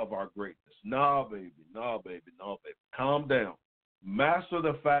vastness of our greatness. Nah, baby. Calm down. Master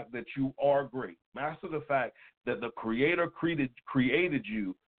the fact that you are great. Master the fact that the Creator created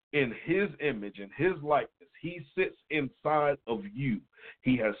you in His image and His likeness. He sits inside of you.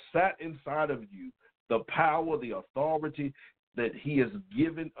 He has sat inside of you the power, the authority that He has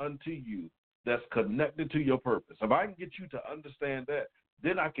given unto you that's connected to your purpose. If I can get you to understand that,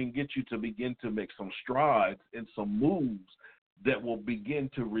 then I can get you to begin to make some strides and some moves that will begin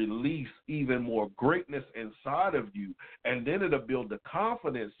to release even more greatness inside of you, and then it'll build the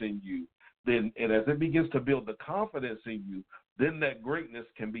confidence in you. And as it begins to build the confidence in you, then that greatness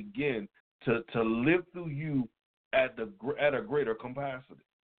can begin to live through you at a greater capacity.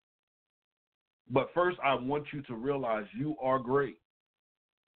 But first, I want you to realize you are great.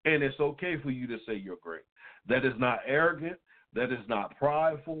 And it's okay for you to say you're great. That is not arrogant. That is not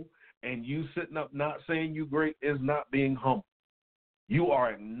prideful. And you sitting up not saying you're great is not being humble. You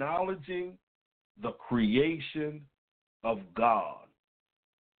are acknowledging the creation of God.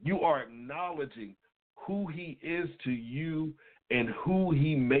 You are acknowledging who He is to you and who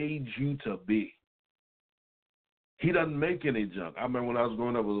He made you to be. He doesn't make any junk. I remember when I was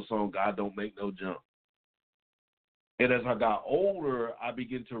growing up, there was a song, God Don't Make No Junk. And as I got older, I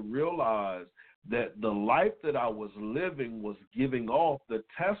began to realize that the life that I was living was giving off the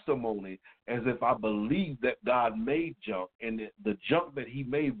testimony as if I believed that God made junk and that the junk that He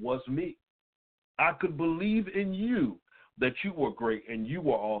made was me. I could believe in you that you were great and you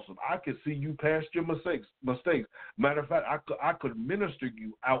were awesome. I could see you past your mistakes. Matter of fact, I could minister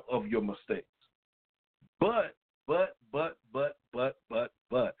you out of your mistakes. But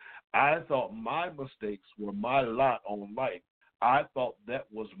I thought my mistakes were my lot on life. I thought that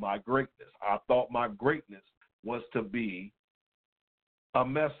was my greatness. I thought my greatness was to be a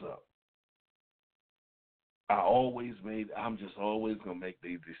mess up. I'm just always going to make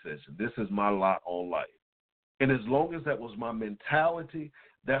these decisions. This is my lot on life. And as long as that was my mentality,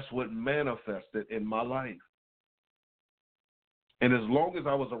 that's what manifested in my life. And as long as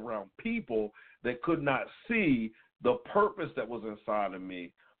I was around people that could not see the purpose that was inside of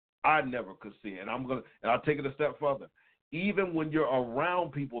me, I never could see it. And I'll take it a step further. Even when you're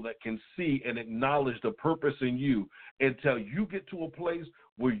around people that can see and acknowledge the purpose in you, until you get to a place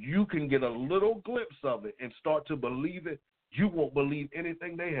where you can get a little glimpse of it and start to believe it, you won't believe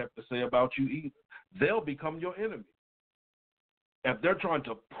anything they have to say about you either. They'll become your enemy. If they're trying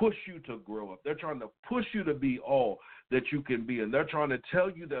to push you to grow, if they're trying to push you to be all that you can be, and they're trying to tell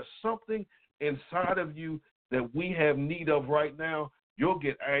you there's something inside of you that we have need of right now, you'll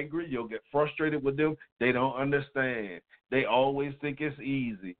get angry, you'll get frustrated with them. They don't understand. They always think it's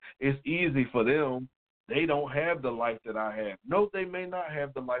easy. It's easy for them. They don't have the life that I have. No, they may not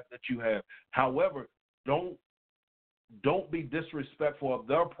have the life that you have. However, don't be disrespectful of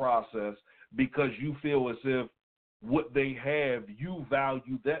their process because you feel as if what they have, you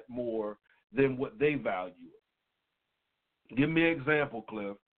value that more than what they value. Give me an example,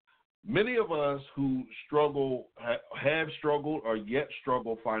 Cliff. Many of us who struggle, have struggled, or yet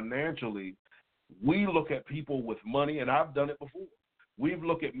struggle financially, we look at people with money, and I've done it before. We've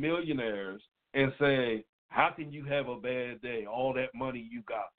looked at millionaires and say, how can you have a bad day, all that money you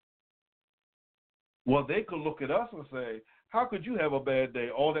got? Well, they could look at us and say, how could you have a bad day,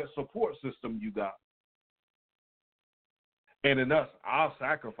 all that support system you got? And in us, I'll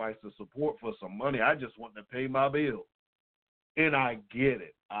sacrifice the support for some money. I just want to pay my bills. And I get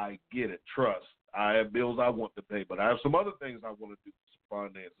it. Trust. I have bills I want to pay, but I have some other things I want to do for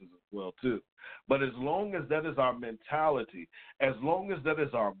finances as well, too. But as long as that is our mentality, as long as that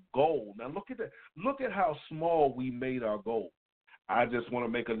is our goal. Now, look at that. Look at how small we made our goal. I just want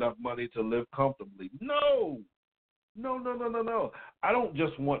to make enough money to live comfortably. No. I don't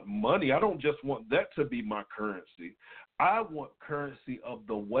just want money. I don't just want that to be my currency. I want currency of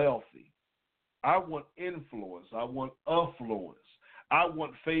the wealthy. I want influence. I want affluence. I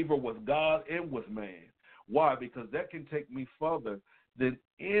want favor with God and with man. Why? Because that can take me further than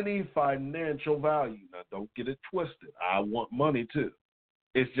any financial value. Now, don't get it twisted. I want money too.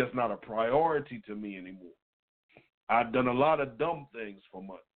 It's just not a priority to me anymore. I've done a lot of dumb things for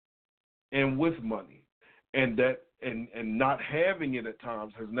money and with money. And not having it at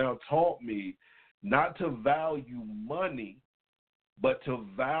times has now taught me not to value money, but to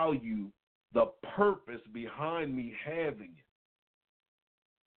value the purpose behind me having it.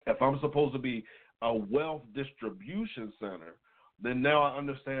 If I'm supposed to be a wealth distribution center, then now I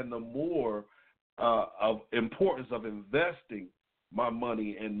understand the more of importance of investing my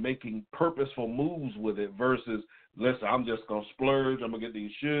money and making purposeful moves with it versus, listen, I'm just going to splurge. I'm going to get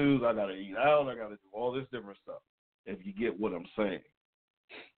these shoes. I got to eat out. I got to do all this different stuff, if you get what I'm saying.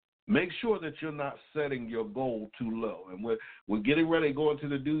 Make sure that you're not setting your goal too low. And we're getting ready to go into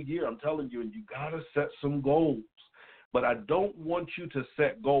the new year. I'm telling you, and you got to set some goals. But I don't want you to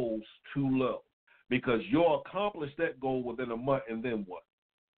set goals too low because you'll accomplish that goal within a month, and then what?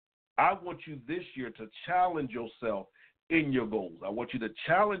 I want you this year to challenge yourself in your goals. I want you to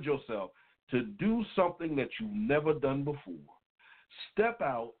challenge yourself to do something that you've never done before. Step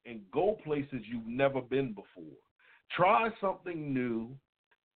out and go places you've never been before. Try something new.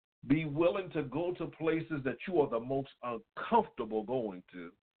 Be willing to go to places that you are the most uncomfortable going to.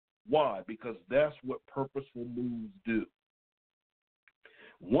 Why? Because that's what purposeful moves do.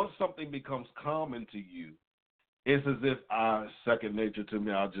 Once something becomes common to you, it's as if second nature to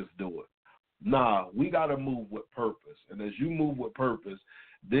me, I'll just do it. Nah, we got to move with purpose. And as you move with purpose,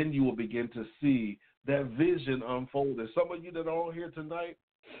 then you will begin to see that vision unfold. And some of you that are on here tonight,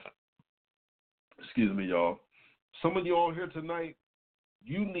 excuse me, y'all, some of you on here tonight,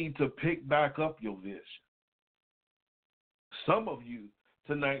 you need to pick back up your vision. Some of you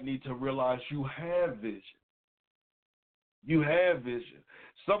tonight need to realize you have vision. You have vision.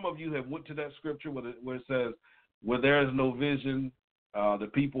 Some of you have went to that scripture where it says, where there is no vision, the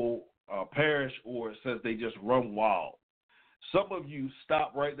people perish, or it says they just run wild. Some of you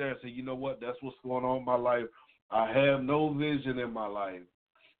stop right there and say, you know what, that's what's going on in my life. I have no vision in my life.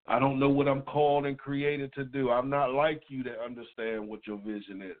 I don't know what I'm called and created to do. I'm not like you that understand what your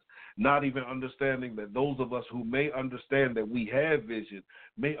vision is. Not even understanding that those of us who may understand that we have vision,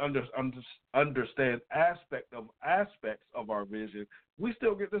 may understand aspects of our vision, we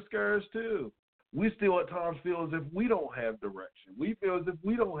still get discouraged too. We still at times feel as if we don't have direction. We feel as if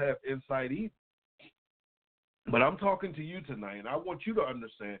we don't have insight either. But I'm talking to you tonight, and I want you to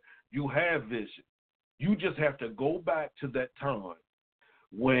understand you have vision. You just have to go back to that time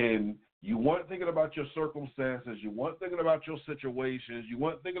when you weren't thinking about your circumstances, you weren't thinking about your situations, you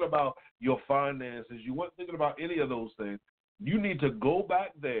weren't thinking about your finances, you weren't thinking about any of those things. You need to go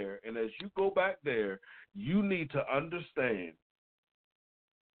back there, and as you go back there, you need to understand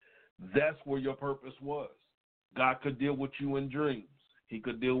that's where your purpose was. God could deal with you in dreams. He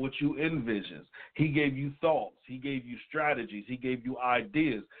could deal with you in visions. He gave you thoughts. He gave you strategies. He gave you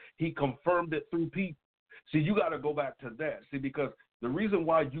ideas. He confirmed it through people. See, you got to go back to that. See, because The reason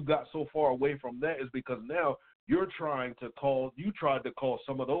why you got so far away from that is because now you tried to call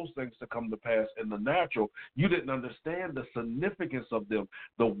some of those things to come to pass in the natural. You didn't understand the significance of them,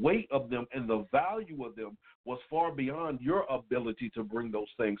 the weight of them, and the value of them was far beyond your ability to bring those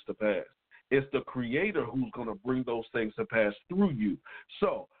things to pass. It's the Creator who's going to bring those things to pass through you.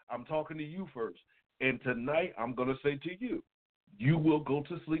 So I'm talking to you first. And tonight I'm going to say to you, you will go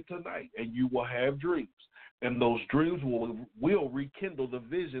to sleep tonight and you will have dreams. And those dreams will rekindle the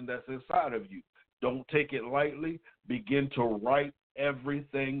vision that's inside of you. Don't take it lightly. Begin to write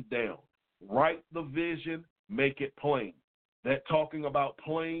everything down. Write the vision, make it plain. That talking about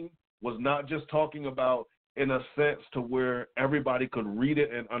plain was not just talking about in a sense to where everybody could read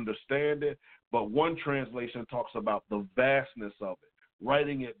it and understand it, but one translation talks about the vastness of it,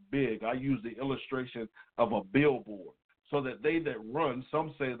 writing it big. I use the illustration of a billboard. So that they that run,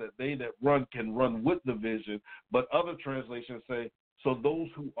 some say that they that run can run with the vision, but other translations say, so those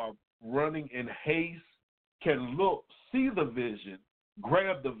who are running in haste can look, see the vision,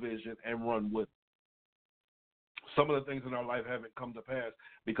 grab the vision, and run with it. Some of the things in our life haven't come to pass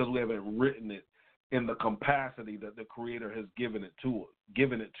because we haven't written it in the capacity that the Creator has given it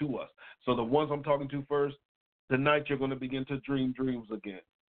to us. So the ones I'm talking to first, tonight you're going to begin to dream dreams again.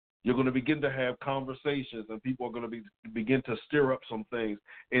 You're going to begin to have conversations, and people are going to begin to stir up some things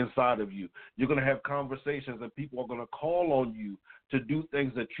inside of you. You're going to have conversations, and people are going to call on you to do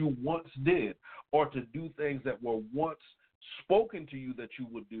things that you once did, or to do things that were once spoken to you that you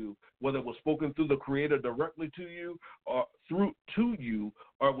would do, whether it was spoken through the Creator directly to you, or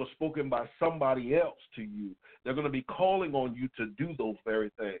or it was spoken by somebody else to you. They're going to be calling on you to do those very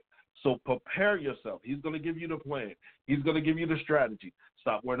things. So prepare yourself. He's going to give you the plan. He's going to give you the strategy.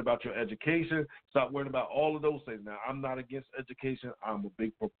 Stop worrying about your education. Stop worrying about all of those things. Now, I'm not against education. I'm a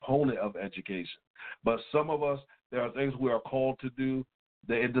big proponent of education. But some of us, there are things we are called to do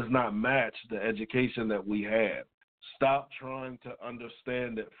that it does not match the education that we have. Stop trying to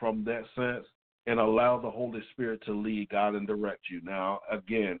understand it from that sense and allow the Holy Spirit to lead, guide, and direct you. Now,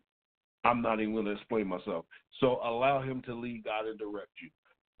 again, I'm not even going to explain myself. So allow Him to lead, guide, and direct you.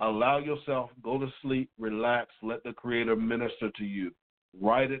 Allow yourself, go to sleep, relax, let the Creator minister to you.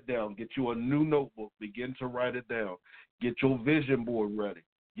 Write it down. Get you a new notebook. Begin to write it down. Get your vision board ready.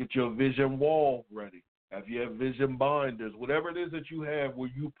 Get your vision wall ready. If you have vision binders, whatever it is that you have where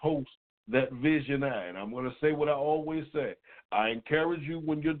you post that vision at. And I'm going to say what I always say. I encourage you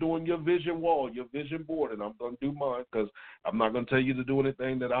when you're doing your vision wall, your vision board, and I'm going to do mine because I'm not going to tell you to do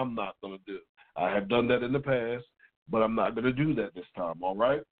anything that I'm not going to do. I have done that in the past, but I'm not going to do that this time, all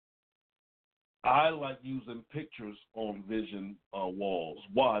right? I like using pictures on vision walls.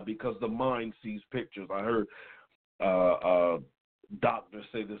 Why? Because the mind sees pictures. I heard doctors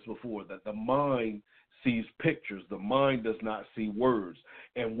say this before, that the mind sees pictures. The mind does not see words.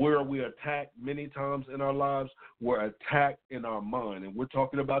 And where we are attacked many times in our lives, we're attacked in our mind. And we're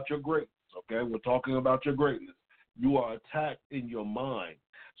talking about your greatness, okay? We're talking about your greatness. You are attacked in your mind.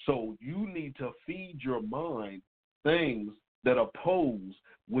 So you need to feed your mind things that oppose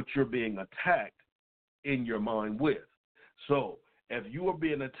what you're being attacked in your mind with. So if you are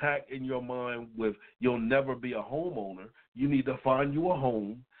being attacked in your mind with you'll never be a homeowner, you need to find you a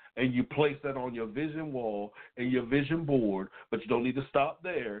home and you place that on your vision wall and your vision board, but you don't need to stop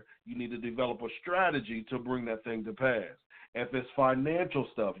there. You need to develop a strategy to bring that thing to pass. If it's financial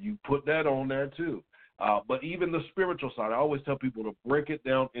stuff, you put that on there too. But even the spiritual side, I always tell people to break it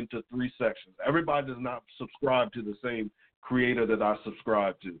down into 3 sections. Everybody does not subscribe to the same Creator that I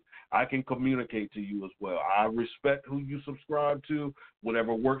subscribe to. I can communicate to you as well. I respect who you subscribe to.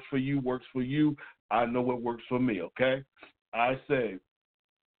 Whatever works for you works for you. I know what works for me, okay? I say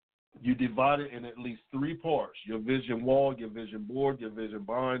you divide it in at least 3 parts, your vision wall, your vision board, your vision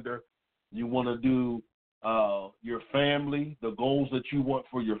binder. You want to do your family, the goals that you want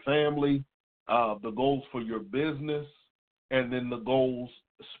for your family, the goals for your business, and then the goals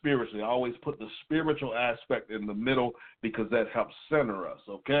spiritually. I always put the spiritual aspect in the middle because that helps center us,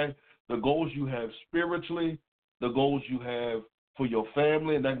 okay? The goals you have spiritually, the goals you have for your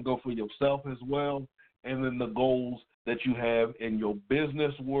family, and that can go for yourself as well, and then the goals that you have in your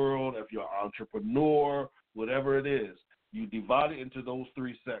business world, if you're an entrepreneur, whatever it is. You divide it into those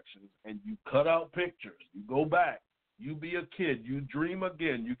 3 sections, and you cut out pictures. You go back. You be a kid. You dream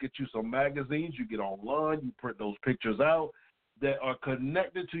again. You get you some magazines. You get online. You print those pictures out that are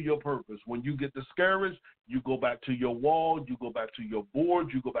connected to your purpose. When you get discouraged, you go back to your wall, you go back to your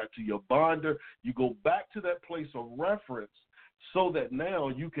board, you go back to your binder, you go back to that place of reference so that now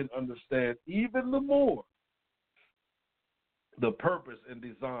you can understand even the more the purpose and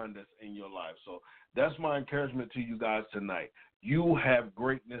design that's in your life. So that's my encouragement to you guys tonight. You have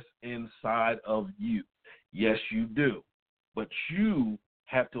greatness inside of you. Yes, you do. But you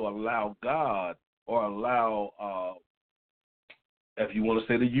have to allow God or allow, if you want to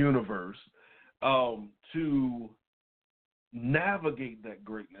say the universe, to navigate that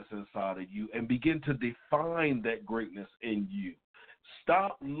greatness inside of you and begin to define that greatness in you.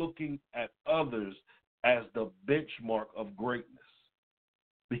 Stop looking at others as the benchmark of greatness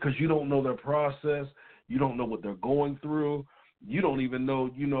because you don't know their process. You don't know what they're going through. You don't even know,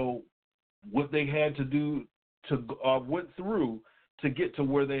 what they had to do went through to get to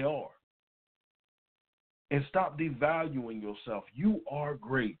where they are. And stop devaluing yourself. You are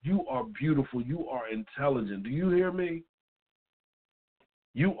great. You are beautiful. You are intelligent. Do you hear me?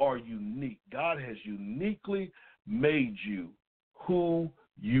 You are unique. God has uniquely made you who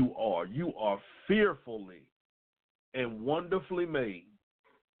you are. You are fearfully and wonderfully made.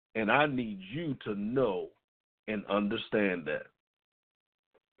 And I need you to know and understand that.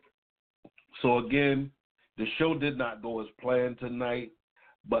 So again, the show did not go as planned tonight,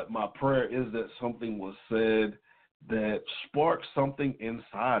 but my prayer is that something was said that sparked something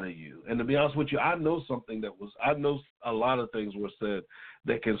inside of you. And to be honest with you, I know a lot of things were said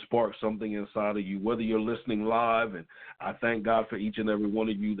that can spark something inside of you, whether you're listening live, and I thank God for each and every one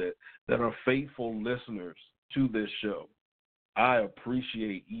of you that are faithful listeners to this show. I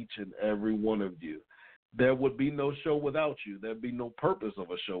appreciate each and every one of you. There would be no show without you. There'd be no purpose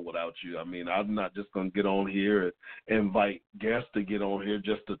of a show without you. I mean, I'm not just going to get on here and invite guests to get on here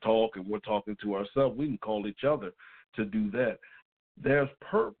just to talk, and we're talking to ourselves. We can call each other to do that. There's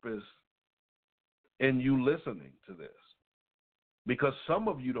purpose in you listening to this because some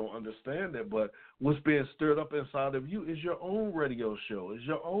of you don't understand it, but what's being stirred up inside of you is your own radio show, is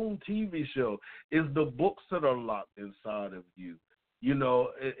your own TV show, is the books that are locked inside of you. You know,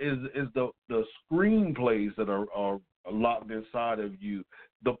 is the screenplays that are locked inside of you,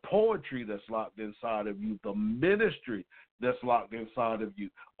 the poetry that's locked inside of you, the ministry that's locked inside of you.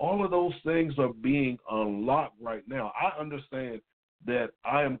 All of those things are being unlocked right now. I understand that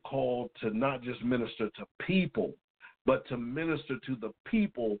I am called to not just minister to people, but to minister to the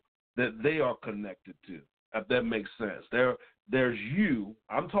people that they are connected to, if that makes sense. There's you.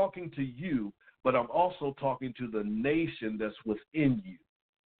 I'm talking to you, but I'm also talking to the nation that's within you.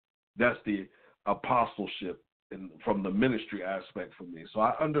 That's the apostleship and from the ministry aspect for me. So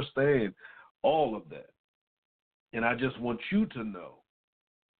I understand all of that. And I just want you to know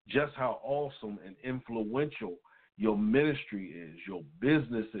just how awesome and influential your ministry is, your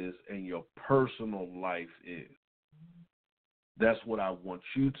business is, and your personal life is. That's what I want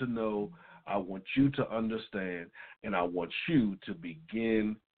you to know. I want you to understand, and I want you to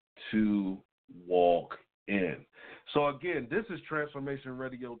begin to walk in. So again, this is Transformation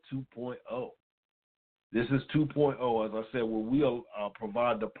Radio 2.0. This is 2.0, as I said, where we'll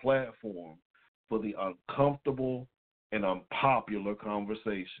provide the platform for the uncomfortable and unpopular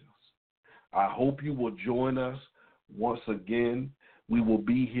conversations. I hope you will join us once again. We will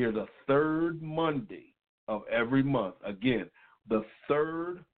be here the third Monday of every month. Again, the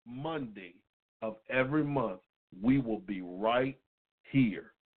third Monday of every month, we will be right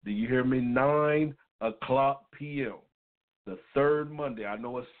here. Do you hear me? 9 o'clock p.m. The third Monday. I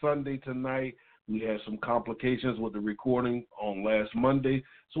know it's Sunday tonight. We had some complications with the recording on last Monday,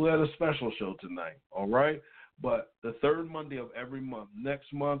 so we had a special show tonight, all right? But the third Monday of every month.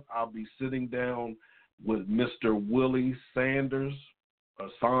 Next month, I'll be sitting down with Mr. Willie Saunders.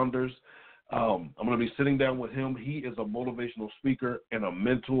 I'm going to be sitting down with him. He is a motivational speaker and a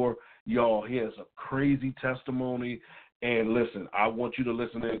mentor. Y'all, he has a crazy testimony. And listen, I want you to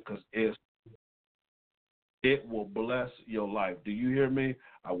listen in because it will bless your life. Do you hear me?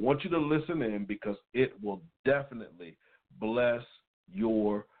 I want you to listen in because it will definitely bless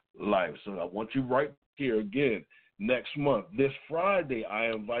your life. So I want you right here again next month. This Friday, I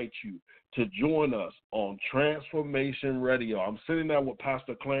invite you to join us on Transformation Radio. I'm sitting there with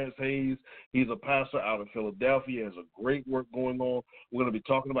Pastor Clarence Hayes. He's a pastor out of Philadelphia. He has a great work going on. We're going to be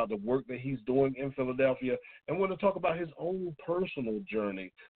talking about the work that he's doing in Philadelphia, and we're going to talk about his own personal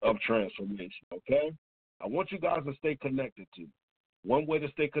journey of transformation, okay? I want you guys to stay connected to me. One way to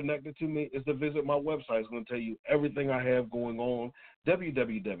stay connected to me is to visit my website. It's going to tell you everything I have going on,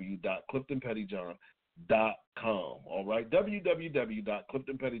 www.cliftonpettyjohn.com. All right,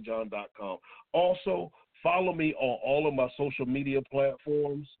 www.cliftonpettyjohn.com. Also, follow me on all of my social media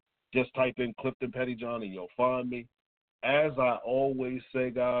platforms. Just type in Clifton Pettyjohn and you'll find me. As I always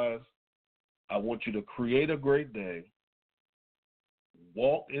say, guys, I want you to create a great day,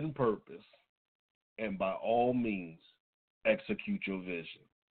 walk in purpose, and by all means, execute your vision.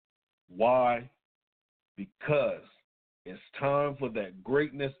 Why? Because it's time for that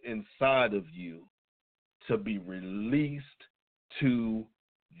greatness inside of you to be released to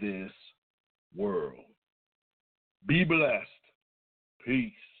this world. Be blessed.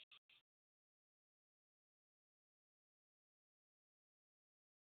 Peace.